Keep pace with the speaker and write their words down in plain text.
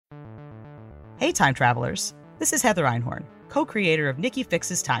Hey, time travelers. This is Heather Einhorn, co-creator of Nikki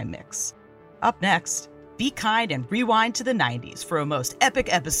Fix's Time Mix. Up next, be kind and rewind to the 90s for a most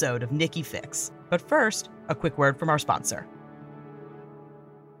epic episode of Nikki Fix. But first, a quick word from our sponsor.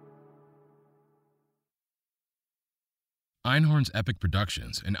 Einhorn's Epic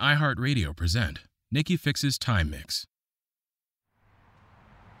Productions and iHeartRadio present Nikki Fix's Time Mix.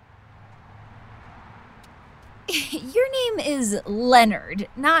 Your name is Leonard,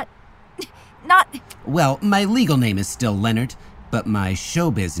 not... Well, my legal name is still Leonard, but my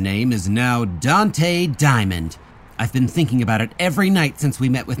showbiz name is now Dante Diamond. I've been thinking about it every night since we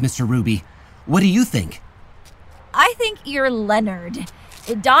met with Mr. Ruby. What do you think? I think you're Leonard.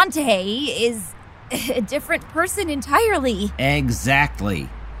 Dante is a different person entirely. Exactly.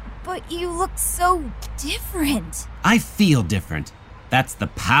 But you look so different. I feel different. That's the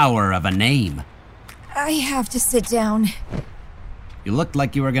power of a name. I have to sit down. You looked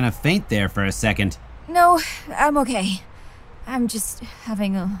like you were gonna faint there for a second. No, I'm okay. I'm just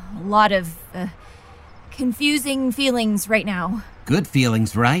having a lot of confusing feelings right now. Good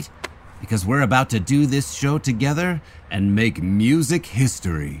feelings, right? Because we're about to do this show together and make music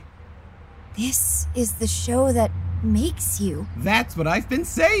history. This is the show that makes you. That's what I've been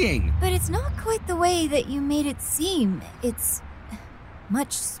saying. But it's not quite the way that you made it seem. It's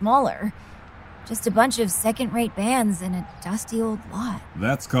much smaller. Just a bunch of second-rate bands in a dusty old lot.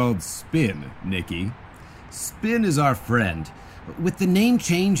 That's called Spin, Nikki. Spin is our friend. With the name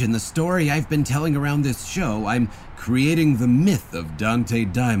change and the story I've been telling around this show, I'm creating the myth of Dante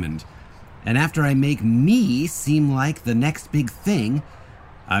Diamond. And after I make me seem like the next big thing,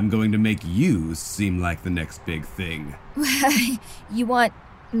 I'm going to make you seem like the next big thing. You want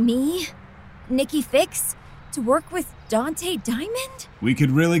me, Nikki Fix, to work with Dante Diamond? We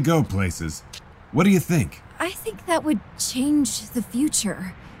could really go places. What do you think? I think that would change the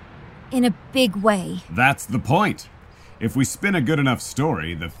future in a big way. That's the point. If we spin a good enough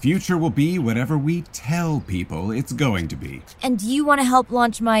story, the future will be whatever we tell people it's going to be. And you want to help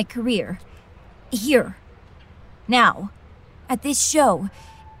launch my career? Here. Now. At this show.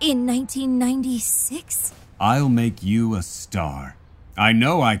 In 1996? I'll make you a star. I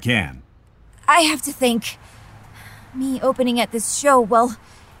know I can. I have to think. Me opening at this show, well,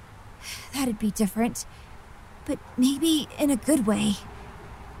 that'd be different. But maybe in a good way.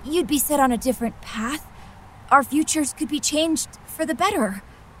 You'd be set on a different path. Our futures could be changed for the better.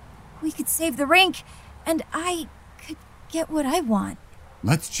 We could save the rink, and I could get what I want.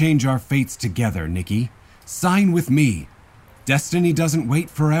 Let's change our fates together, Nikki. Sign with me. Destiny doesn't wait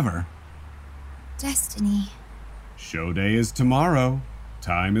forever. Destiny. Show day is tomorrow.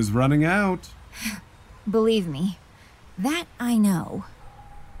 Time is running out. Believe me, that I know.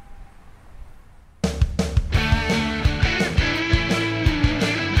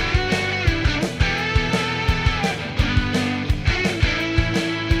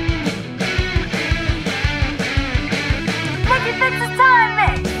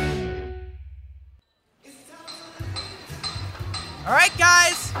 All right,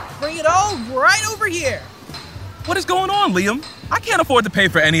 guys, bring it all right over here. What is going on, Liam? I can't afford to pay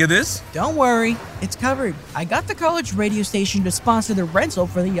for any of this. Don't worry, it's covered. I got the college radio station to sponsor the rental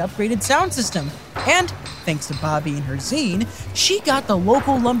for the upgraded sound system. And, thanks to Bobby and her zine, she got the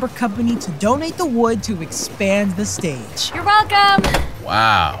local lumber company to donate the wood to expand the stage. You're welcome.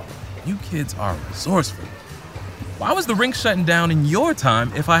 Wow, you kids are resourceful. Why was the rink shutting down in your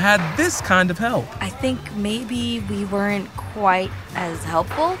time if I had this kind of help? I think maybe we weren't quite as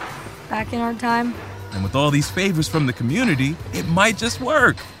helpful back in our time. And with all these favors from the community, it might just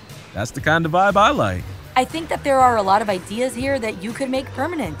work. That's the kind of vibe I like. I think that there are a lot of ideas here that you could make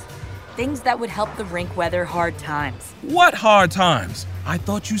permanent. Things that would help the rink weather hard times. What hard times? I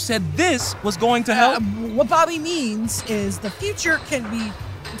thought you said this was going to help. What Bobby means is the future can be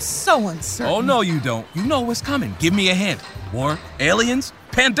so uncertain. Oh, no, you don't. You know what's coming. Give me a hint. War, aliens,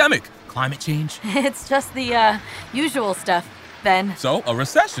 pandemic, climate change. It's just the usual stuff, then. So, a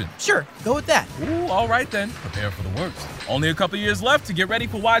recession. Sure, go with that. Ooh, all right then. Prepare for the worst. Only a couple years left to get ready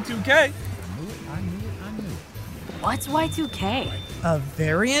for Y2K. I knew it. What's Y2K? A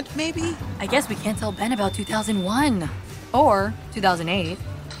variant, maybe? I guess we can't tell Ben about 2001. Or 2008.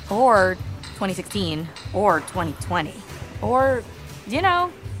 Or 2016. Or 2020. Or,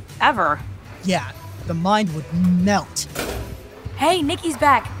 ever. Yeah, the mind would melt. Hey, Nikki's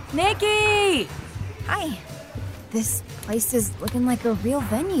back. Nikki! Hi. This place is looking like a real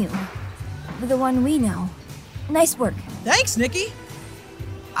venue. The one we know. Nice work. Thanks, Nikki.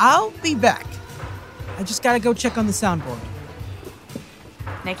 I'll be back. I just gotta go check on the soundboard.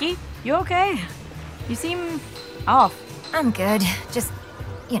 Nikki, you okay? You seem off. I'm good. Just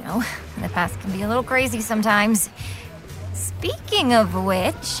You know, the past can be a little crazy sometimes. Speaking of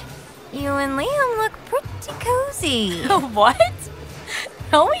which, you and Liam look pretty cozy. What?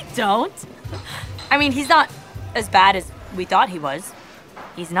 No, we don't. I mean, he's not as bad as we thought he was.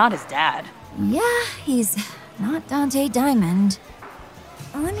 He's not his dad. Yeah, he's not Dante Diamond.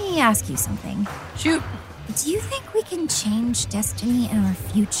 Let me ask you something. Shoot. Do you think we can change destiny in our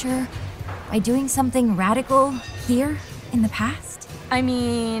future by doing something radical here in the past? I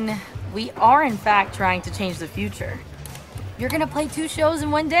mean, we are in fact trying to change the future. You're gonna play 2 shows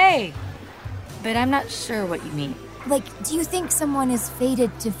in one day. But I'm not sure what you mean. Like, do you think someone is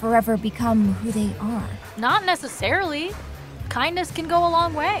fated to forever become who they are? Not necessarily. Kindness can go a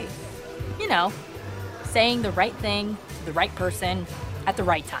long way. You know, saying the right thing to the right person at the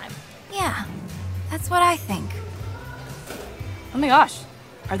right time. Yeah, that's what I think. Oh my gosh,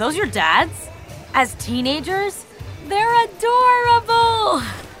 are those your dads? As teenagers? They're adorable!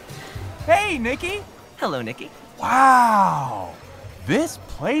 Hey, Nikki! Hello, Nikki. Wow! This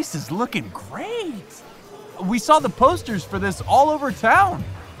place is looking great! We saw the posters for this all over town.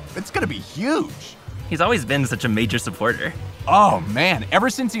 It's gonna be huge. He's always been such a major supporter. Oh man, ever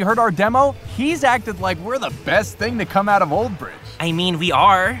since he heard our demo, he's acted like we're the best thing to come out of Old Bridge. I mean, we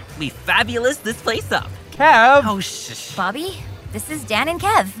are. We fabulous this place up. Kev! Oh, shh. Bobby, this is Dan and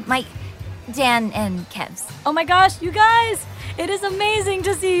Kev. Dan and Kev's. Oh my gosh, you guys! It is amazing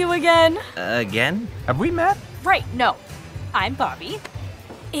to see you again. Again? Have we met? Right, no. I'm Bobby.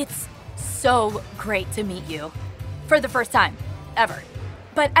 It's so great to meet you. For the first time, ever.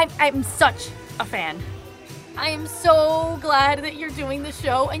 But I'm such a fan. I am so glad that you're doing the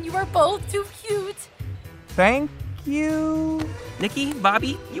show and you are both too cute. Thank you. Nikki,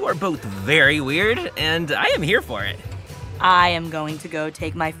 Bobby, you are both very weird, and I am here for it. I am going to go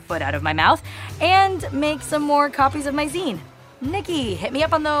take my foot out of my mouth and make some more copies of my zine. Nikki, hit me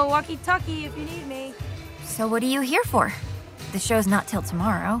up on the walkie-talkie if you need me. So what are you here for? The show's not till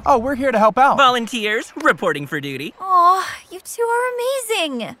tomorrow. Oh, we're here to help out. Volunteers, reporting for duty. Aw, you two are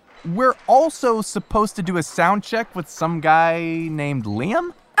amazing. We're also supposed to do a sound check with some guy named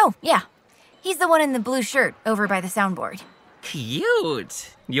Liam? Oh, yeah. He's the one in the blue shirt over by the soundboard.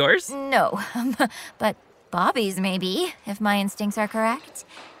 Cute. Yours? No, but Bobby's maybe, if my instincts are correct.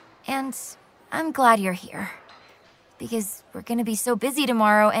 And I'm glad you're here. Because we're gonna be so busy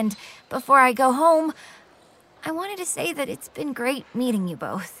tomorrow, and before I go home, I wanted to say that it's been great meeting you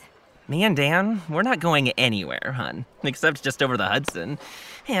both. Me and Dan, we're not going anywhere, hun. Except just over the Hudson.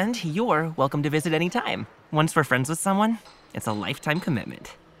 And you're welcome to visit anytime. Once we're friends with someone, it's a lifetime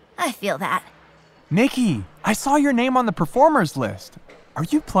commitment. I feel that. Nikki, I saw your name on the performers list. Are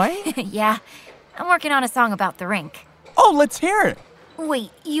you playing? Yeah, I'm working on a song about the rink. Oh, let's hear it.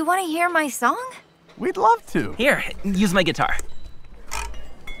 Wait, you want to hear my song? We'd love to. Here, use my guitar.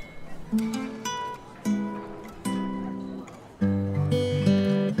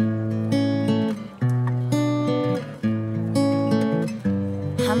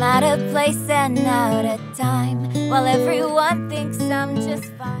 I'm out of place and out of time, while everyone thinks I'm just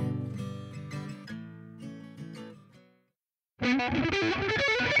fine.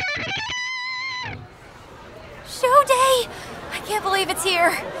 Show day! I can't believe it's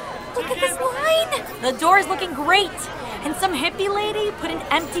here. Look at this line. The door is looking great. And some hippie lady put an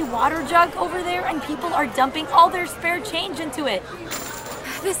empty water jug over there and people are dumping all their spare change into it.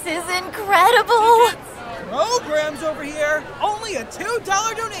 This is incredible. Programs over here. Only a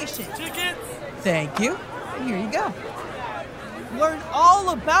 $2 donation. Tickets! Thank you. Here you go. Learn all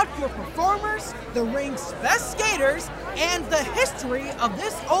about your performers, the rink's best skaters, and the history of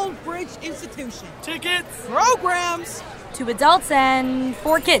this Old Bridge institution. Tickets! Programs. 2 adults and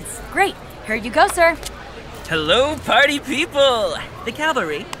 4 kids. Great. Here you go, sir. Hello, party people! The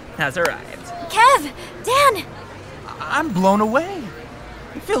cavalry has arrived. Kev, Dan, I'm blown away.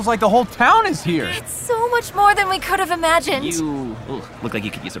 It feels like the whole town is here. it's so much more than we could have imagined. You look like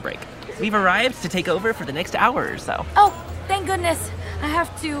you could use a break. We've arrived to take over for the next hour or so. Oh, thank goodness. I have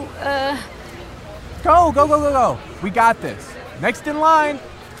to, Go. We got this. Next in line.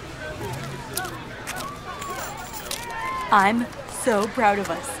 I'm so proud of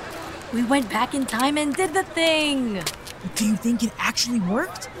us. We went back in time and did the thing. Do you think it actually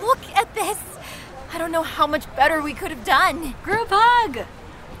worked? Look at this. I don't know how much better we could have done. Group hug.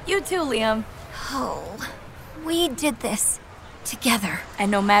 You too, Liam. Oh, we did this together.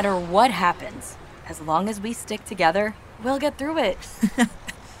 And no matter what happens, as long as we stick together, we'll get through it.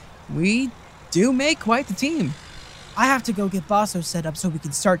 We do make quite the team. I have to go get Basso set up so we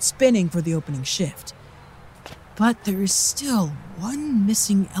can start spinning for the opening shift. But there is still one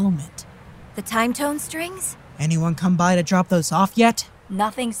missing element. The time tone strings? Anyone come by to drop those off yet?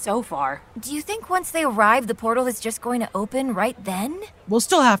 Nothing so far. Do you think once they arrive, the portal is just going to open right then? We'll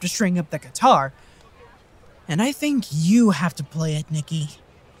still have to string up the guitar. And I think you have to play it, Nikki.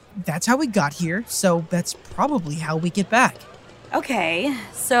 That's how we got here, so that's probably how we get back. Okay,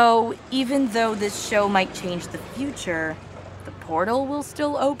 so even though this show might change the future, the portal will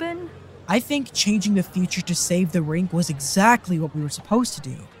still open? I think changing the future to save the rink was exactly what we were supposed to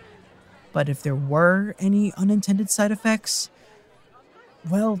do. But if there were any unintended side effects,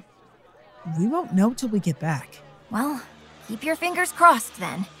 well, we won't know till we get back. Well, keep your fingers crossed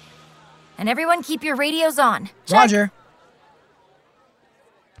then. And everyone keep your radios on. Check. Roger.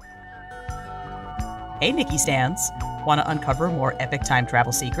 Hey, Nikki Stans. Want to uncover more epic time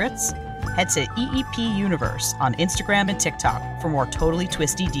travel secrets? Head to EEP Universe on Instagram and TikTok for more totally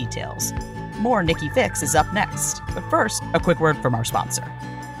twisty details. More Nikki Fix is up next. But first, a quick word from our sponsor.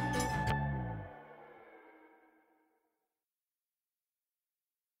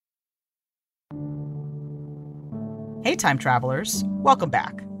 Hey, time travelers. Welcome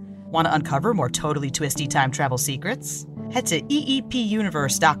back. Want to uncover more totally twisty time travel secrets? Head to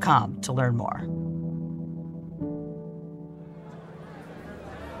eepuniverse.com to learn more.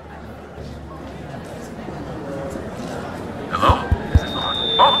 Hello?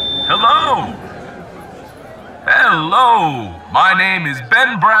 Oh, hello! Hello! My name is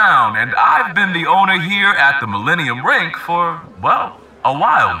Ben Brown, and I've been the owner here at the Millennium Rink for, well, a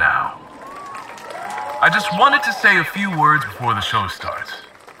while now. I just wanted to say a few words before the show starts.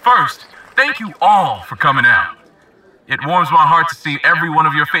 First, thank you all for coming out. It warms my heart to see every one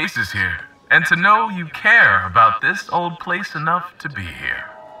of your faces here, and to know you care about this old place enough to be here.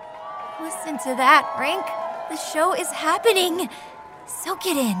 Listen to that, Rink. The show is happening. Soak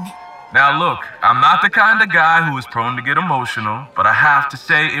it in. Now look, I'm not the kind of guy who is prone to get emotional, but I have to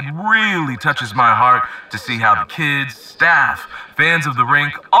say it really touches my heart to see how the kids, staff, fans of the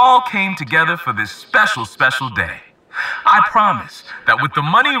rink all came together for this special day. I promise that with the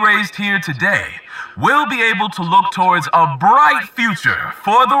money raised here today, we'll be able to look towards a bright future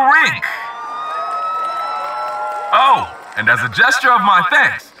for the rink. Oh, and as a gesture of my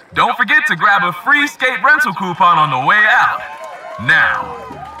thanks, don't forget to grab a free skate rental coupon on the way out. Now,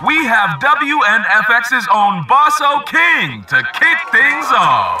 we have WNFX's own Bosso King to kick things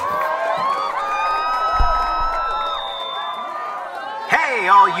off. Hey,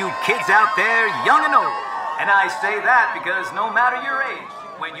 all you kids out there, young and old. And I say that because no matter your age,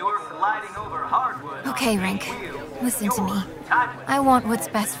 when you're gliding over hardwood... Okay, Rink, listen to me. I want what's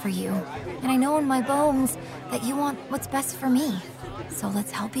best for you. And I know in my bones that you want what's best for me. So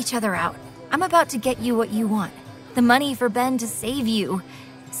let's help each other out. I'm about to get you what you want. The money for Ben to save you.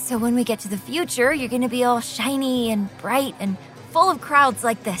 So when we get to the future, you're gonna be all shiny and bright and full of crowds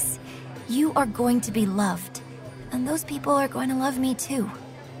like this. You are going to be loved. And those people are going to love me too.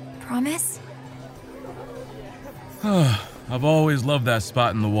 Promise? I've always loved that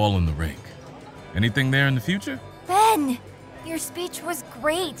spot in the wall in the rink. Anything there in the future? Ben, your speech was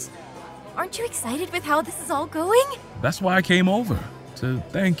great. Aren't you excited with how this is all going? That's why I came over, to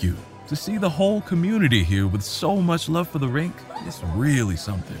thank you. To see the whole community here with so much love for the rink, it's really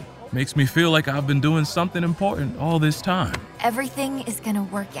something. Makes me feel like I've been doing something important all this time. Everything is gonna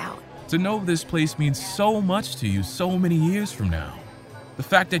work out. To know this place means so much to you so many years from now. The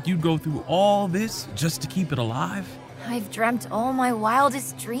fact that you'd go through all this just to keep it alive. I've dreamt all my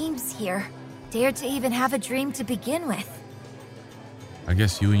wildest dreams here. Dared to even have a dream to begin with. I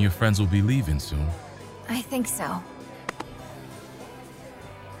guess you and your friends will be leaving soon. I think so.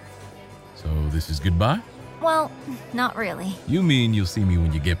 So this is goodbye? Well, not really. You mean you'll see me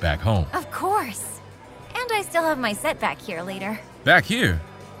when you get back home? Of course. And I still have my set back here later. Back here?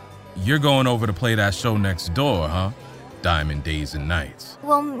 You're going over to play that show next door, huh? Diamond Days and Nights.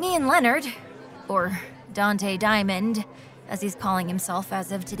 Well, me and Leonard, or Dante Diamond, as he's calling himself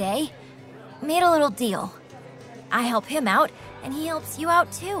as of today, made a little deal. I help him out, and he helps you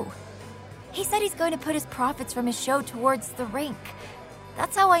out too. He said he's going to put his profits from his show towards the rink.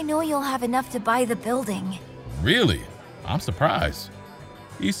 That's how I know you'll have enough to buy the building. Really? I'm surprised.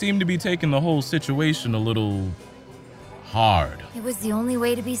 You seem to be taking the whole situation a little hard. It was the only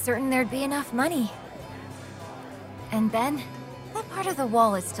way to be certain there'd be enough money. And Ben, that part of the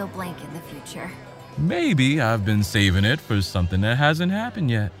wall is still blank in the future. Maybe I've been saving it for something that hasn't happened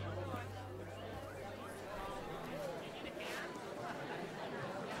yet.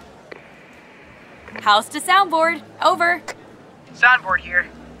 House to soundboard. Over. Soundboard here.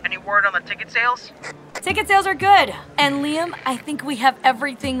 Any word on the ticket sales? Ticket sales are good. And Liam, I think we have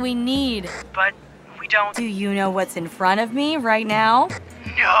everything we need. But we don't... Do you know what's in front of me right now?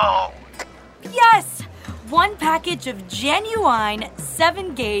 No! Yes! one package of genuine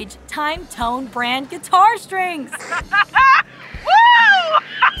 7-gauge time-tone brand guitar strings. Woo!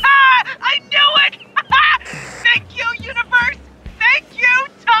 I knew it! Thank you, universe! Thank you,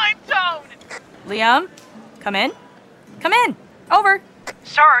 time tone! Liam, come in. Come in. Over.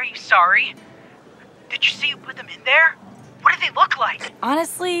 Sorry. Did you see who put them in there? What do they look like?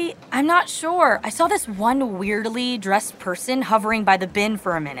 Honestly, I'm not sure. I saw this one weirdly dressed person hovering by the bin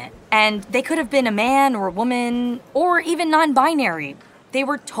for a minute. And they could have been a man or a woman, or even non-binary. They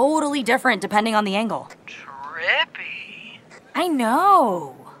were totally different depending on the angle. Trippy. I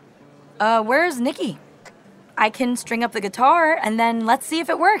know. Where's Nikki? I can string up the guitar, and then let's see if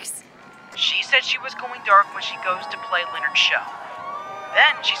it works. She said she was going dark when she goes to play Leonard's show.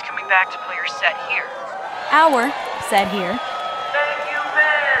 Then she's coming back to play her set here. Our set here. Thank you,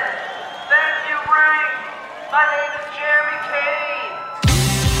 Ben. Thank you, Ring. My name is Jeremy Kane.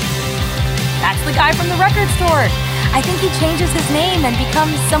 That's the guy from the record store. I think he changes his name and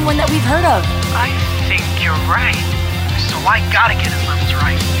becomes someone that we've heard of. I think you're right. So I gotta get his levels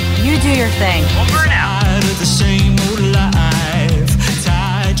right. You do your thing. Over and out. Tired of the same old life.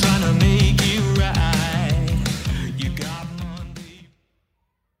 Tired trying to make it right. You got Monday.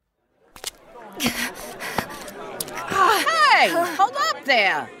 Hey, hold up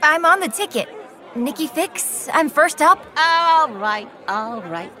there. I'm on the ticket. Nikki Fix, I'm first up. All right.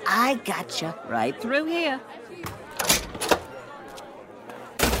 I gotcha. Right through here.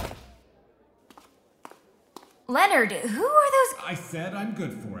 Leonard, who are those? I said I'm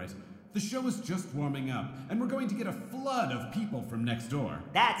good for it. The show is just warming up, and we're going to get a flood of people from next door.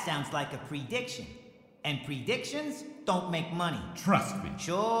 That sounds like a prediction. And predictions don't make money. Trust me.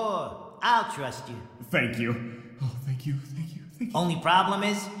 Sure, I'll trust you. Thank you. Oh, thank you. Only problem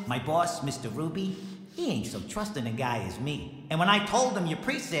is, my boss, Mr. Ruby, he ain't so trusting a guy as me. And when I told him your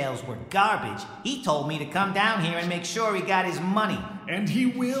pre-sales were garbage, he told me to come down here and make sure he got his money. And he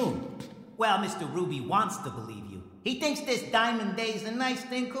will. Well, Mr. Ruby wants to believe you. He thinks this Diamond Days and Nights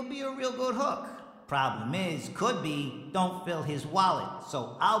thing could be a real good hook. Problem is, could be, don't fill his wallet.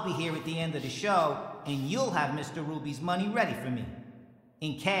 So I'll be here at the end of the show, and you'll have Mr. Ruby's money ready for me.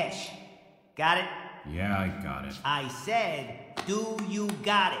 In cash. Got it? Yeah, I got it. I said, do you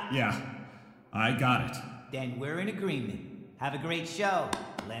got it? Yeah, I got it. Then we're in agreement. Have a great show,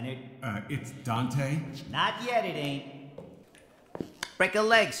 Leonard. It's Dante? Not yet, it ain't. Break a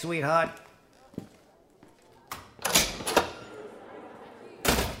leg, sweetheart.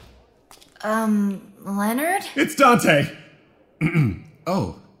 Leonard? It's Dante!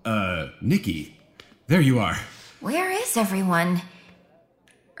 Nikki. There you are. Where is everyone?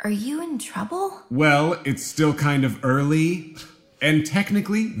 Are you in trouble? Well, it's still kind of early. And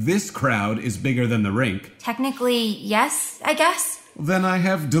technically, this crowd is bigger than the rink. Technically, yes, I guess. Then I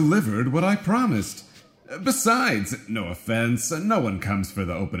have delivered what I promised. Besides, no offense, no one comes for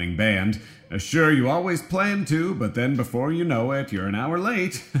the opening band. Sure, you always plan to, but then before you know it, you're an hour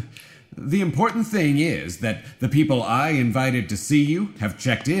late. The important thing is that the people I invited to see you have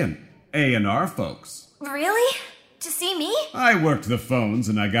checked in. A&R folks. Really? To see me? I worked the phones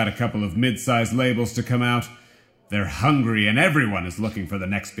and I got a couple of mid-sized labels to come out. They're hungry and everyone is looking for the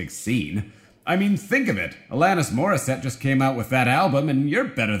next big scene. I mean, think of it. Alanis Morissette just came out with that album and you're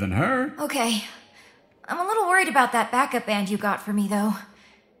better than her. Okay. I'm a little worried about that backup band you got for me, though.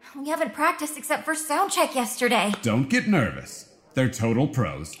 We haven't practiced except for sound check yesterday. Don't get nervous. They're total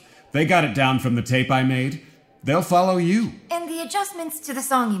pros. They got it down from the tape I made. They'll follow you. And the adjustments to the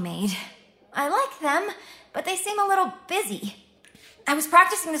song you made. I like them, but they seem a little busy. I was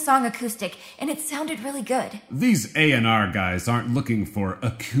practicing the song acoustic, and it sounded really good. These A&R guys aren't looking for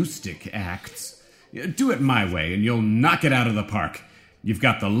acoustic acts. Do it my way, and you'll knock it out of the park. You've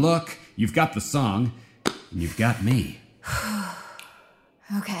got the look, you've got the song, and you've got me.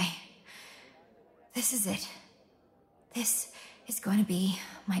 Okay. This is it. This is going to be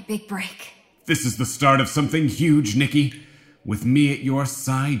my big break. This is the start of something huge, Nikki. With me at your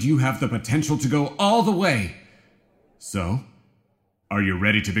side, you have the potential to go all the way. So, are you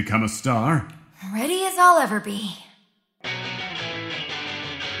ready to become a star? Ready as I'll ever be.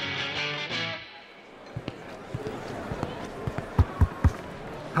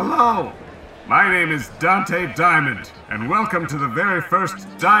 Hello, my name is Dante Diamond, and welcome to the very first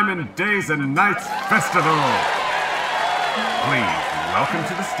Diamond Days and Nights Festival. Please welcome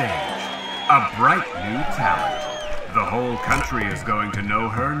to the stage a bright new talent. The whole country is going to know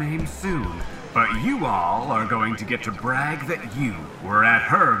her name soon, but you all are going to get to brag that you were at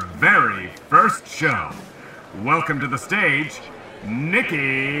her very first show. Welcome to the stage,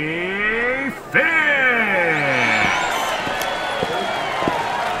 Nikki Fix!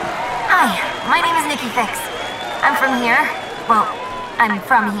 Hi, my name is Nikki Fix. I'm from here. Well, I'm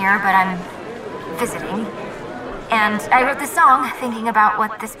from here, but I'm visiting. And I wrote this song thinking about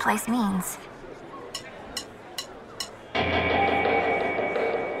what this place means.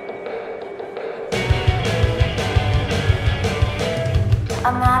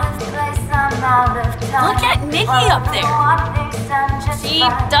 I'm out of place, I'm out of time. Look at Nikki up there. She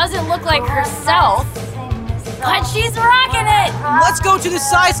doesn't look like herself, but she's rocking it. Let's go to the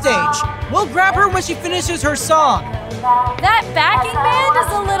side stage. We'll grab her when she finishes her song. That backing band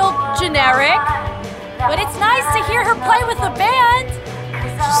is a little generic, but it's nice to hear her play with the band.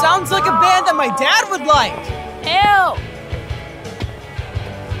 She sounds like a band that my dad would like. Ew.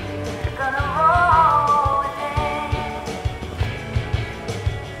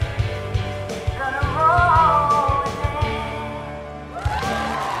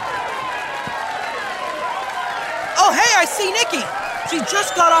 Oh, hey, I see Nikki. She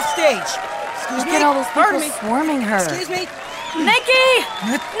just got off stage. Excuse me. Look at all those Pardon people me. swarming her. Excuse me. Nikki!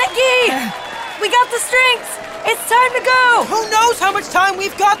 Nikki! We got the strings! It's time to go! Who knows how much time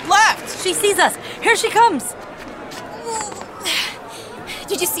we've got left? She sees us. Here she comes.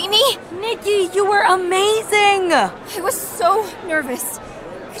 Did you see me? Nikki, you were amazing! I was so nervous.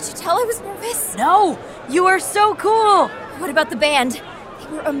 Could you tell I was nervous? No, you are so cool! What about the band?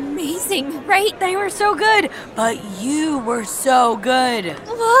 They were amazing, right? They were so good, but you were so good.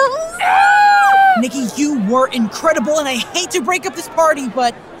 Nikki, you were incredible, and I hate to break up this party,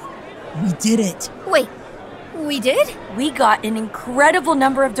 but we did it. Wait, we did? We got an incredible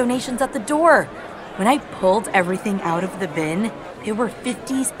number of donations at the door. When I pulled everything out of the bin, there were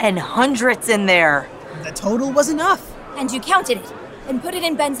 50s and 100s in there. The total was enough. And you counted it and put it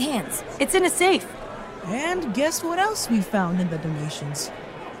in Ben's hands. It's in a safe. And guess what else we found in the donations?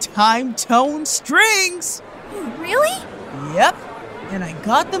 Time-tone strings! Really? Yep. And I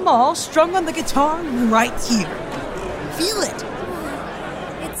got them all strung on the guitar right here. Feel it.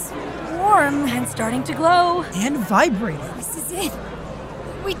 It's warm. And starting to glow. And vibrating. This is it.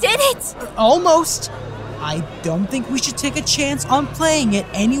 We did it! Almost. I don't think we should take a chance on playing it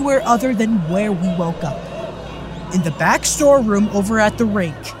anywhere other than where we woke up. In the back storeroom over at the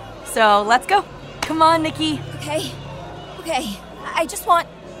rink. So, let's go. Come on, Nikki. Okay. I just want...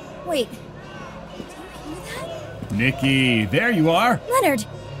 Wait. Nikki, there you are. Leonard,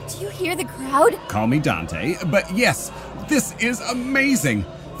 do you hear the crowd? Call me Dante, but yes, this is amazing.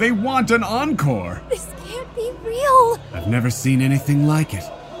 They want an encore. This can't be real. I've never seen anything like it.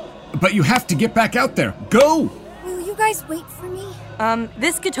 But you have to get back out there. Go! Will you guys wait for me?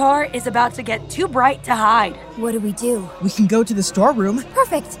 This guitar is about to get too bright to hide. What do? We can go to the storeroom.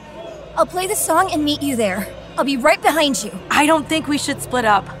 Perfect. I'll play the song and meet you there. I'll be right behind you. I don't think we should split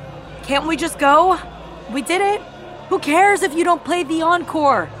up. Can't we just go? We did it. Who cares if you don't play the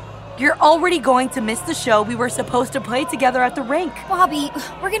encore? You're already going to miss the show we were supposed to play together at the rink. Bobby,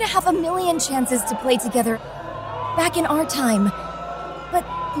 we're gonna have a million chances to play together back in our time. But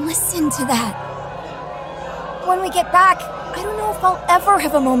listen to that. When we get back, I don't know if I'll ever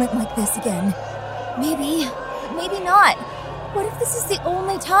have a moment like this again. Maybe not. What if this is the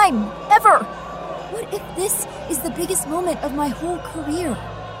only time, ever? What if this is the biggest moment of my whole career?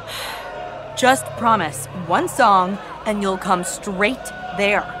 Just promise one song and you'll come straight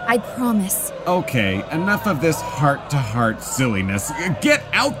there. I promise. Okay, enough of this heart-to-heart silliness. Get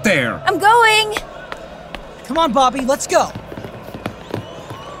out there! I'm going! Come on, Bobby, let's go.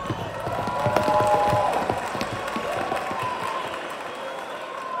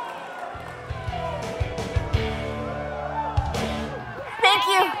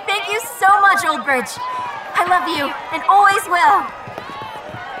 Thank you so much, Old Bridge. I love you, and always will.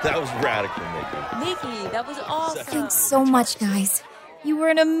 That was radical, Nikki. Nikki, that was awesome. Thanks so much, guys. You were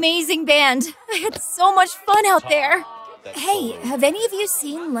an amazing band. I had so much fun out there. Hey, have any of you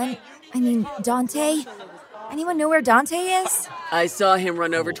seen Dante? Anyone know where Dante is? I saw him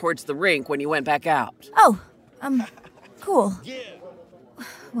run over towards the rink when he went back out. Oh, cool.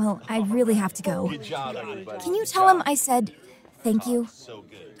 Well, I really have to go. Can you tell him I said thank you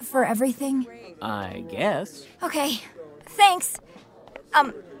for everything? I guess. Okay, thanks.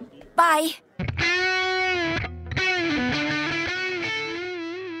 Bye.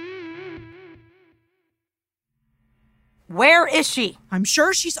 Where is she? I'm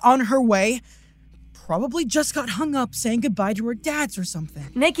sure she's on her way. Probably just got hung up saying goodbye to her dads or something.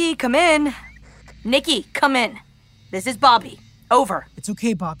 Nikki, come in. Nikki, come in. This is Bobby. Over. It's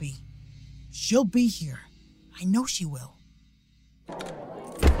okay, Bobby. She'll be here. I know she will.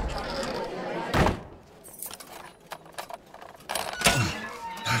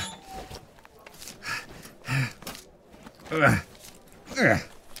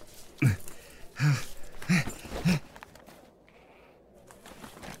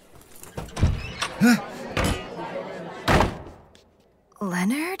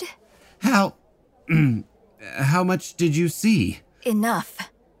 Leonard? How much did you see? Enough.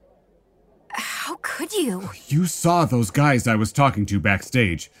 How could you? You saw those guys I was talking to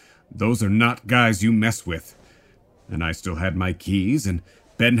backstage. Those are not guys you mess with. And I still had my keys, and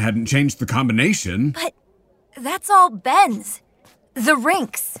Ben hadn't changed the combination. But that's all Ben's. The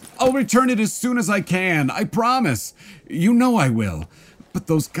rinks. I'll return it as soon as I can, I promise. You know I will. But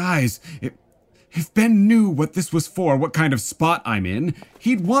those guys, if Ben knew what this was for, what kind of spot I'm in,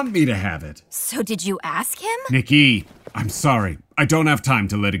 he'd want me to have it. So did you ask him? Nikki, I'm sorry. I don't have time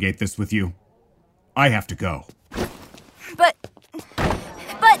to litigate this with you. I have to go. But...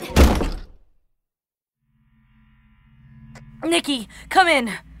 Nikki, come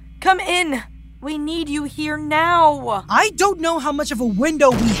in. Come in. We need you here now. I don't know how much of a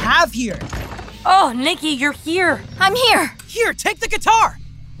window we have here. Oh, Nikki, you're here. I'm here. Here, take the guitar.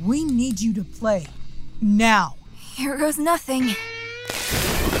 We need you to play. Now. Here goes nothing.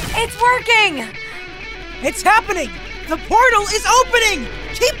 It's working. It's happening. The portal is opening.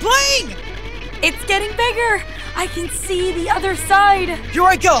 Keep playing. It's getting bigger. I can see the other side. Here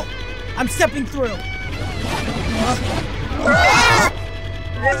I go. I'm stepping through.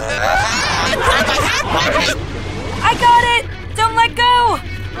 I got it! Don't let go!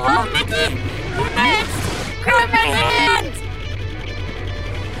 Oh, Nikki! You're next! Grab my hand!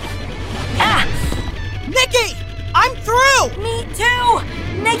 Ah! Nikki! I'm through! Me too!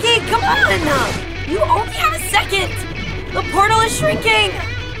 Nikki, come on! You only have a second! The portal is shrinking!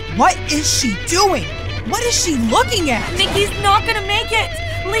 What is she doing? What is she looking at? Nikki's not gonna make it!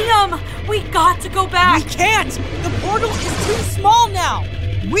 Liam, we got to go back! We can't! The portal is too small now!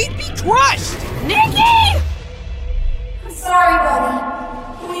 We'd be crushed! Nikki! I'm sorry, buddy.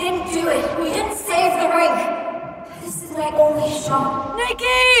 We didn't do it. We didn't save the ring. This is my only shot.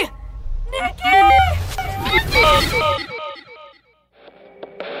 Nikki! Nikki!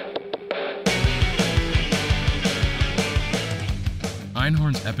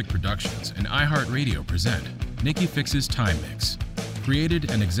 Einhorn's Epic Productions and iHeartRadio present Nikki Fix's Time Mix. Created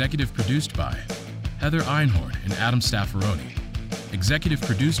and executive produced by Heather Einhorn and Adam Staffaroni. Executive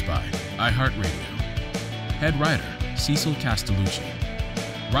produced by iHeartRadio. Head writer, Cecil Castellucci.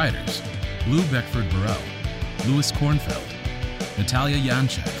 Writers, Lou Beckford-Burrell, Louis Kornfeld, Natalia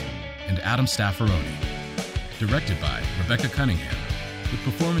Janczek, and Adam Staffaroni. Directed by Rebecca Cunningham, with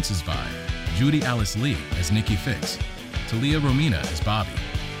performances by Judy Alice Lee as Nikki Fix, Talia Romina as Bobby,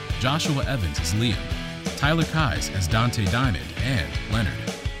 Joshua Evans as Liam, Tyler Keyes as Dante Diamond and Leonard,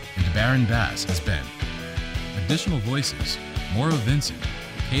 and Baron Bass as Ben. Additional voices, Maura Vincent,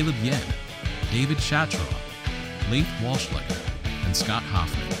 Caleb Yen, David Shatraw, Leith Walschleger, and Scott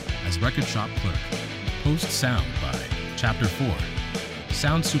Hoffman as Record Shop Clerk. Post sound by Chapter 4.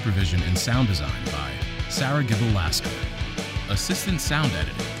 Sound supervision and sound design by Sarah Gibble-Lasker. Assistant sound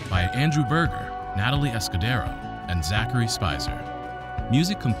editing by Andrew Berger, Natalie Escudero, and Zachary Spicer.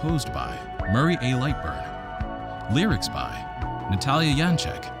 Music composed by Murray A. Lightburn. Lyrics by Natalia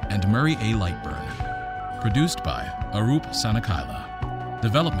Janczek and Murray A. Lightburn. Produced by Arup Sanakaila.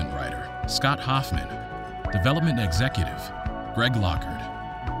 Development writer Scott Hoffman. Development executive Greg Lockard.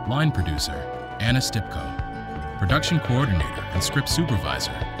 Line producer Anna Stipko. Production coordinator and script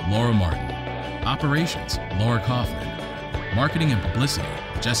supervisor Laura Martin. Operations Laura Kaufman. Marketing and publicity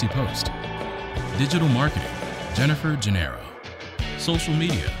Jesse Post. Digital marketing Jennifer Gennaro. Social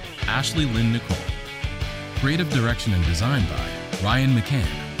media Ashley Lynn Nicole. Creative direction and design by Ryan McCann.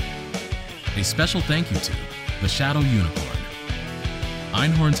 A special thank you to The Shadow Unicorn.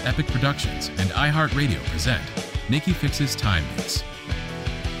 Einhorn's Epic Productions and iHeartRadio present Nikki Fix's Time Mix.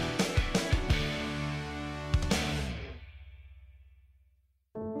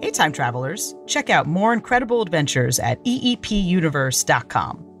 Hey, time travelers. Check out more incredible adventures at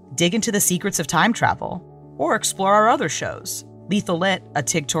eepuniverse.com. Dig into the secrets of time travel, or explore our other shows. Lethal Lit, A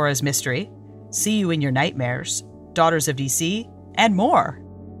Tig Torres Mystery, See You in Your Nightmares, Daughters of DC, and more.